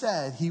he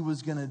said he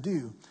was going to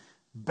do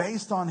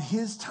based on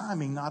his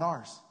timing, not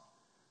ours.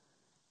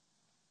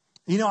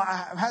 You know,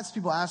 I've had some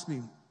people ask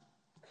me,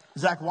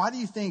 Zach, why do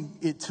you think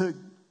it took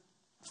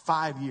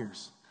 5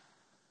 years?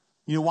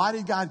 You know, why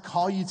did God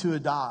call you to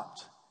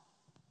adopt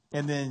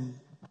and then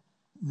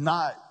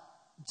not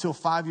till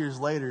 5 years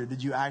later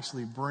did you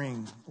actually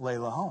bring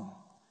Layla home?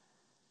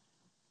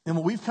 And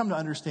what we've come to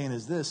understand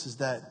is this, is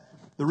that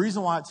the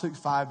reason why it took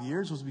 5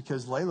 years was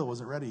because Layla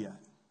wasn't ready yet.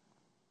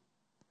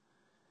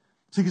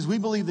 See, because we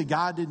believe that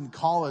God didn't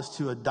call us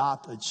to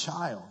adopt a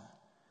child.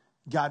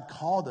 God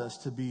called us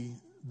to be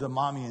the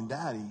mommy and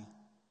daddy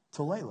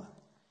to Layla.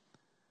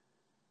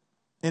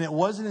 And it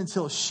wasn't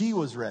until she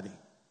was ready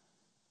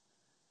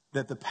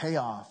that the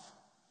payoff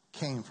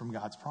came from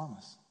God's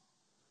promise.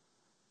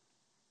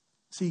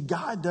 See,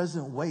 God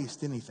doesn't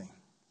waste anything.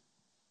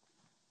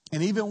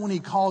 And even when he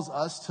calls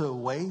us to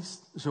wait,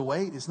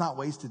 it's not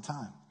wasted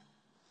time.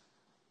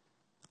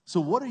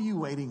 So what are you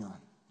waiting on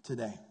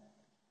today?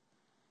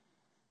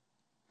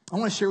 I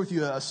want to share with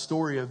you a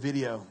story, a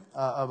video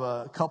of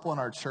a couple in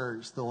our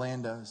church, the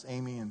Landas,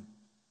 Amy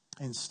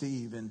and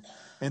Steve,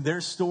 and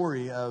their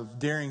story of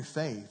daring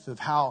faith, of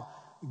how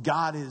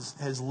God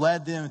has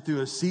led them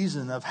through a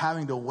season of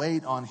having to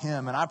wait on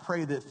him. And I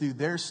pray that through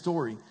their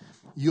story,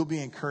 you'll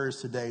be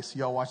encouraged today. So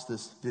y'all watch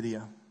this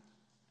video.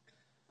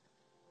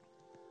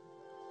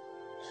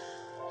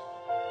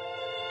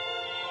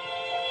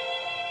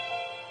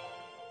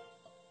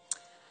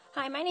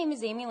 Hi, my name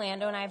is Amy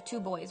Lando, and I have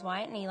 2 boys,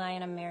 Wyatt and Eli,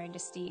 and I'm married to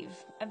Steve.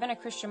 I've been a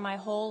Christian my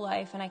whole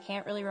life, and I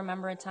can't really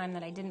remember a time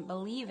that I didn't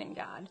believe in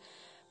God.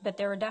 But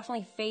there were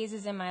definitely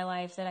phases in my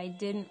life that I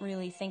didn't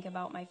really think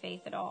about my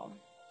faith at all.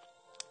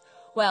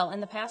 Well, in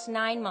the past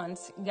 9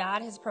 months,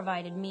 God has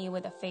provided me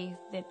with a faith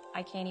that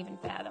I can't even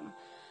fathom.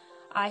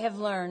 I have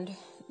learned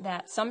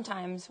that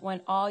sometimes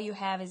when all you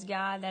have is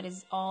God, that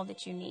is all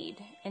that you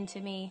need. And to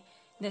me,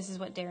 this is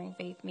what daring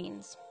faith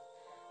means.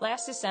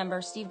 Last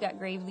December, Steve got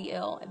gravely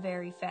ill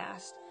very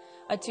fast.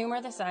 A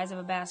tumor the size of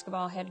a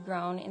basketball had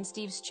grown in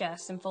Steve's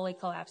chest and fully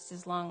collapsed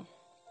his lung.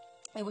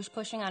 It was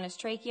pushing on his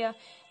trachea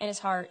and his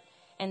heart,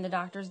 and the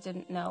doctors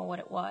didn't know what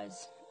it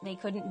was. They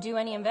couldn't do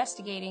any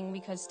investigating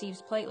because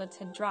Steve's platelets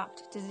had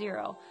dropped to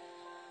 0,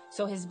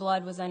 so his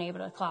blood was unable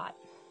to clot.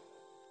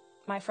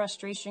 My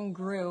frustration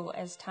grew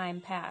as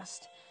time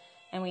passed,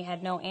 and we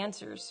had no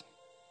answers.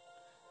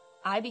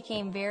 I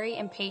became very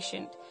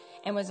impatient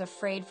and was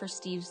afraid for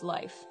Steve's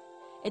life.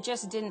 It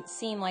just didn't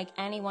seem like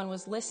anyone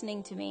was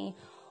listening to me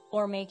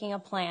or making a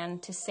plan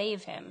to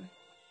save him.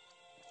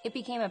 It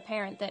became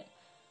apparent that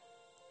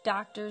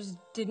doctors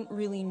didn't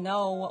really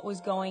know what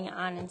was going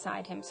on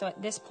inside him. So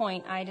at this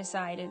point, I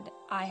decided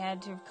I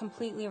had to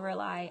completely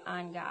rely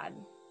on God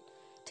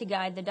to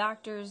guide the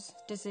doctor's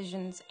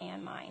decisions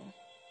and mine.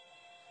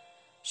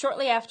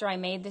 Shortly after I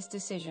made this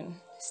decision,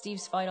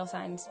 Steve's vital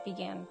signs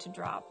began to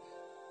drop.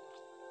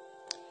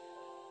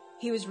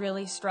 He was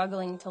really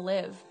struggling to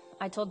live.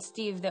 I told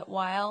Steve that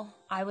while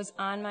I was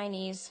on my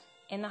knees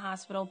in the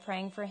hospital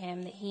praying for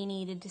him, that he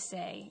needed to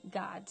say,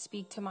 "God,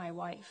 speak to my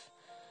wife."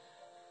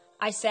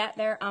 I sat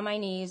there on my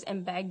knees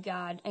and begged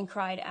God and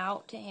cried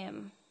out to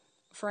him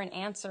for an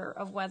answer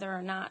of whether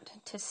or not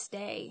to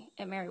stay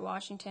at Mary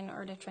Washington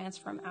or to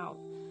transfer him out.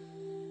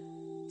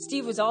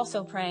 Steve was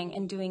also praying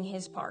and doing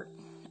his part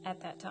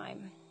at that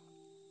time.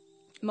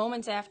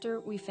 Moments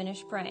after we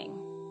finished praying,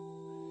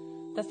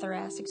 the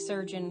thoracic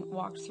surgeon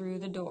walked through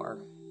the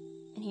door,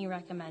 and he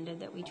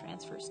recommended that we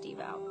transfer Steve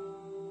out.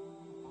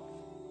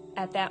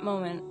 At that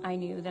moment, I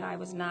knew that I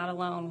was not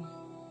alone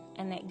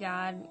and that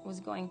God was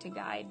going to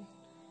guide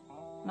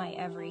my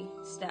every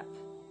step,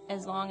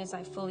 as long as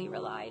I fully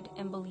relied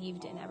and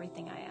believed in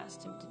everything I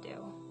asked him to do.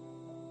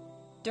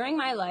 During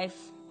my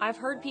life, I've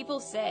heard people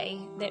say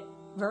that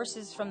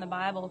verses from the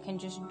Bible can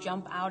just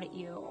jump out at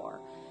you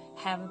or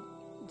have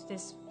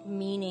this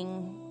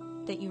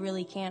meaning that you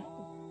really can't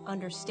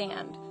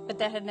understand, but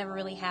that had never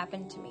really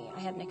happened to me. I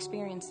hadn't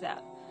experienced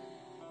that.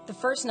 The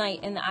first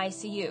night in the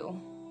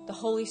ICU, the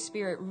Holy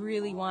Spirit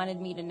really wanted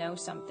me to know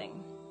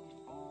something.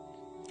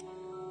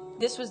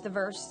 This was the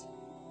verse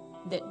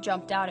that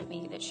jumped out at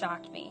me, that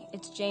shocked me.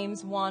 It's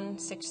James 1,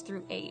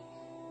 6-8.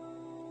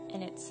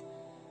 And it's,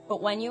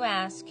 "But when you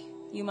ask,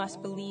 you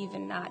must believe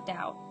and not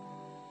doubt,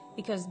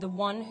 because the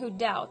one who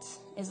doubts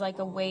is like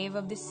a wave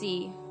of the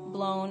sea,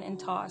 blown and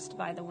tossed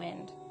by the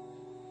wind.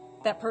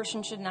 That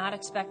person should not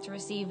expect to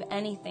receive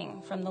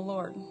anything from the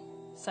Lord.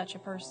 Such a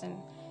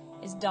person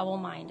is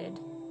double-minded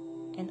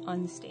and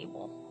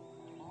unstable."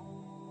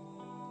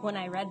 When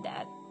I read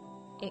that,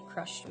 it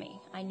crushed me.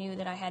 I knew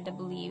that I had to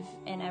believe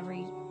in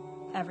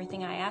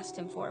everything I asked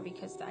him for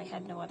because I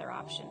had no other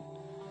option.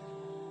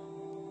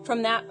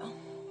 From that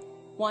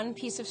one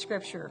piece of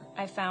scripture,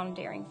 I found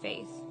daring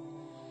faith.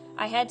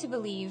 I had to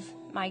believe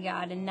my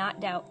God and not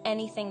doubt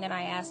anything that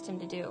I asked him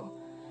to do.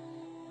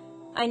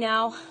 I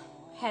now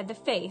had the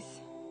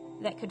faith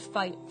that could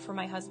fight for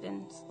my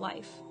husband's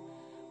life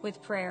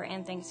with prayer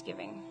and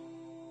thanksgiving.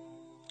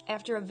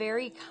 After a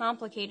very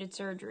complicated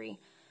surgery,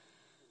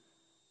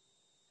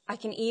 I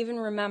can even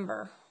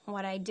remember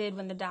what I did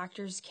when the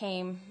doctors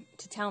came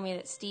to tell me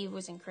that Steve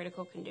was in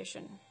critical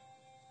condition.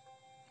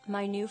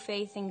 My new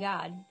faith in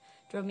God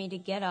drove me to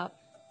get up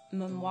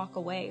and walk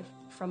away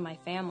from my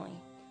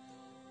family.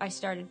 I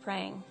started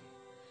praying.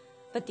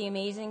 But the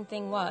amazing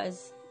thing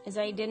is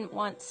I didn't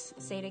once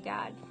say to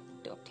God,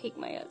 "Don't take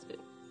my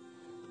husband."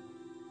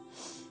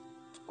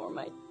 Or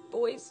my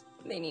boys,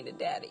 they need a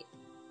daddy.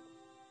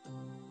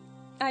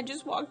 I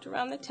just walked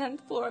around the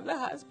 10th floor of the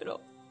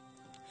hospital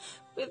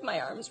with my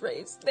arms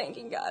raised,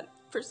 thanking God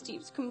for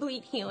Steve's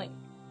complete healing.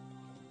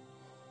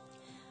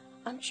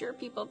 I'm sure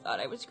people thought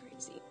I was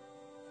crazy.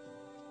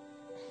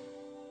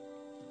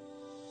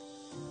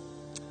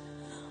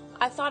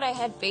 I thought I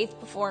had faith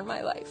before in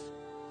my life.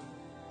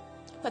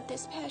 But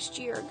this past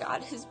year,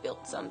 God has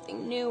built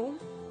something new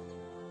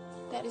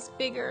that is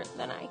bigger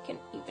than I can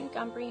even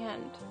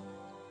comprehend.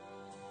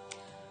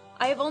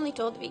 I have only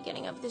told the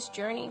beginning of this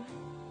journey.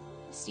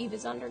 Steve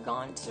has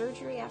undergone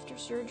surgery after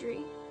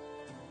surgery.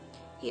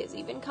 He has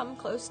even come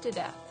close to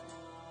death.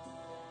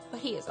 But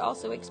he has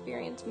also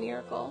experienced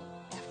miracle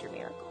after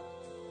miracle.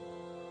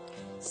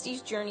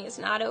 Steve's journey is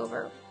not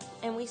over,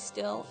 and we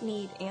still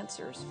need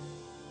answers.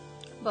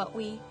 But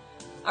we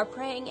are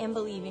praying and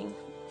believing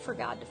for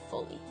God to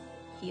fully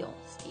heal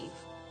Steve.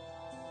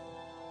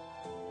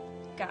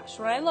 Gosh,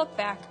 when I look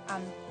back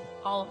on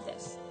all of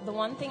this, the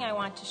one thing I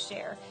want to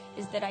share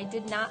is that I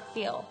did not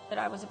feel that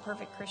I was a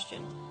perfect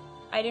Christian.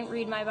 I didn't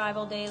read my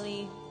Bible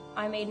daily.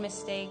 I made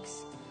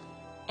mistakes,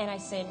 and I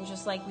sinned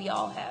just like we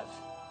all have.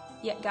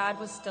 Yet God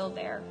was still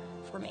there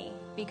for me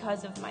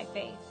because of my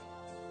faith.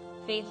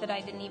 Faith that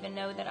I didn't even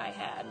know that I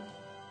had.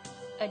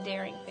 A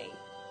daring faith.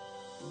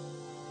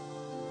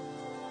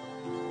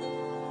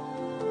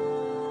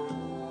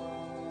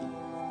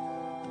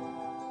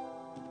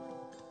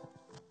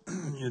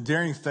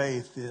 Daring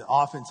faith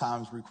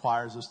oftentimes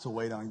requires us to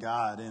wait on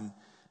God. And,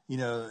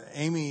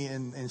 Amy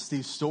and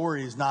Steve's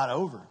story is not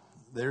over.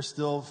 They're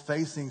still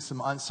facing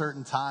some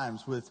uncertain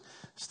times with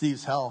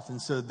Steve's health.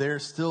 And so they're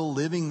still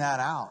living that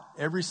out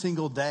every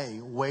single day,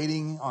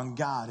 waiting on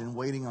God and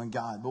waiting on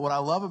God. But what I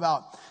love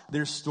about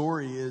their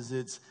story is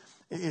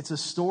it's a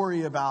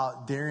story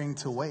about daring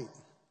to wait.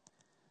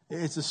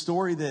 It's a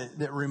story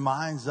that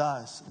reminds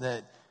us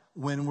that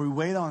when we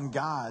wait on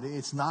God,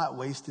 it's not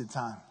wasted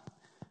time.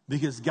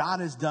 Because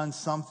God has done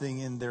something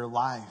in their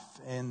life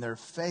and their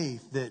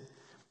faith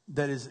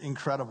that is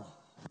incredible.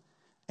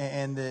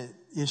 And that,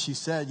 as she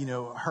said,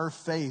 her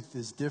faith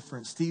is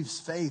different. Steve's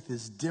faith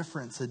is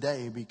different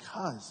today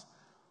because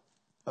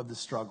of the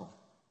struggle.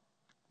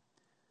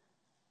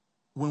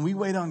 When we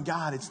wait on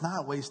God, it's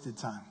not wasted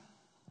time.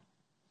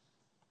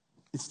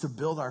 It's to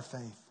build our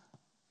faith.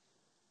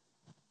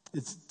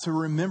 It's to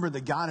remember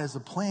that God has a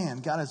plan,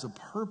 God has a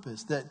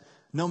purpose, that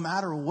no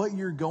matter what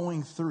you're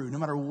going through, no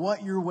matter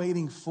what you're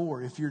waiting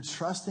for, if you're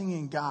trusting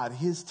in God,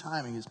 His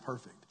timing is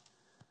perfect.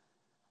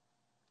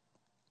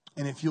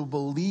 And if you'll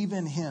believe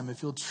in Him,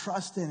 if you'll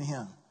trust in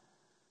Him,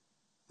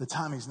 the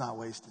timing's not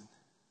wasted.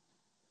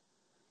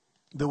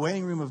 The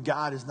waiting room of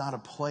God is not a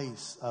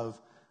place of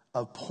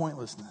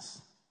pointlessness.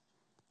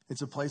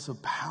 It's a place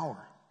of power.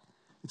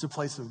 It's a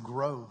place of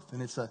growth.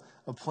 And it's a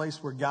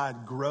place where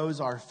God grows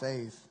our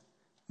faith,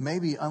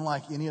 maybe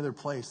unlike any other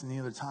place, any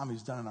other time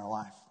He's done in our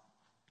life.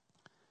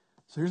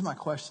 So here's my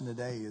question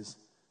today is,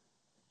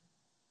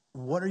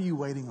 what are you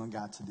waiting on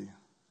God to do?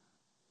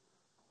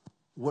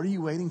 What are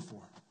you waiting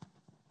for?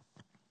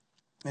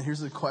 And here's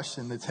the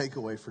question, the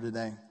takeaway for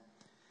today.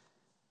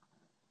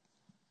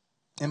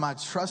 Am I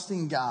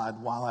trusting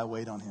God while I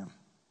wait on Him?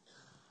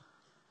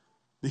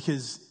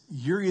 Because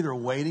you're either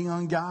waiting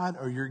on God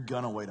or you're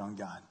going to wait on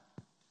God.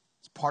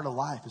 It's part of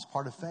life. It's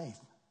part of faith.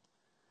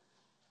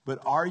 But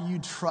are you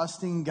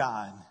trusting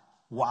God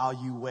while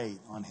you wait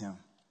on Him?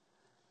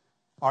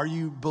 Are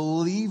you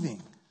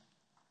believing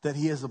that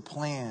He has a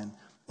plan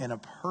and a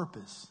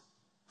purpose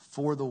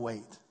for the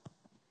wait?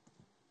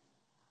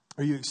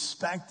 Are you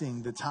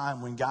expecting the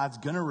time when God's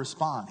going to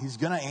respond? He's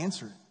going to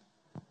answer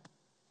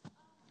it.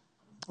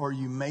 Or are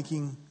you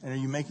making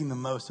the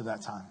most of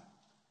that time?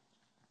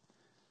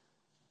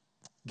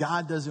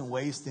 God doesn't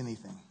waste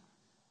anything.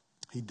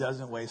 He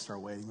doesn't waste our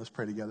waiting. Let's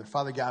pray together.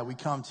 Father God, we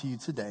come to you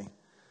today.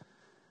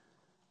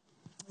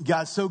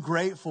 God, so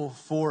grateful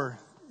for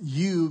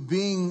you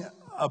being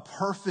a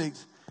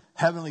perfect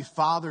Heavenly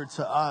Father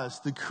to us,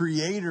 the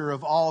creator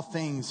of all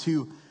things,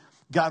 who,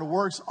 God,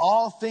 works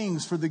all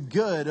things for the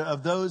good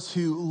of those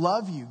who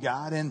love you,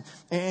 God.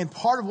 And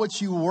part of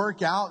what you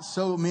work out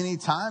so many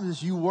times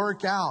is you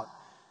work out,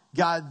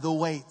 God, the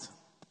wait.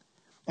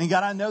 And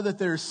God, I know that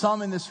there are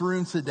some in this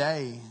room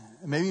today,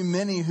 maybe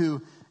many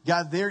who,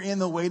 God, they're in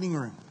the waiting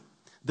room.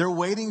 They're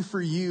waiting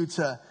for you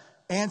to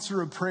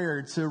answer a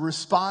prayer, to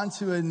respond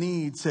to a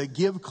need, to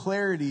give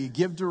clarity,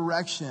 give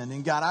direction.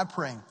 And God, I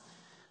pray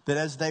that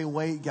as they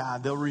wait,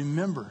 God, they'll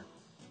remember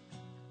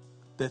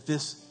that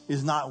this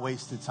is not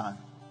wasted time.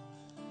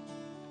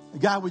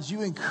 God, would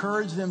you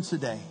encourage them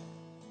today?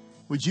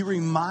 Would you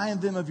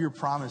remind them of your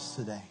promise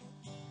today?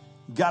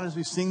 God, as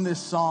we sing this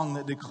song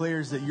that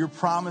declares that your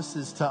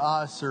promises to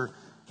us are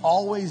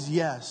always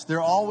yes,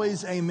 they're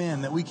always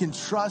amen, that we can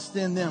trust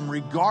in them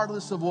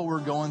regardless of what we're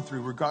going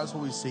through, regardless of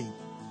what we see.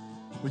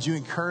 Would you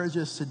encourage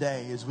us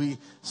today as we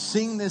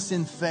sing this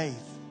in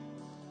faith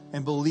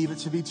and believe it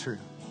to be true?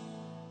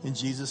 In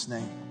Jesus'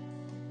 name,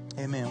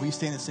 amen. Will you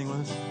stand and sing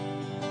with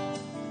us?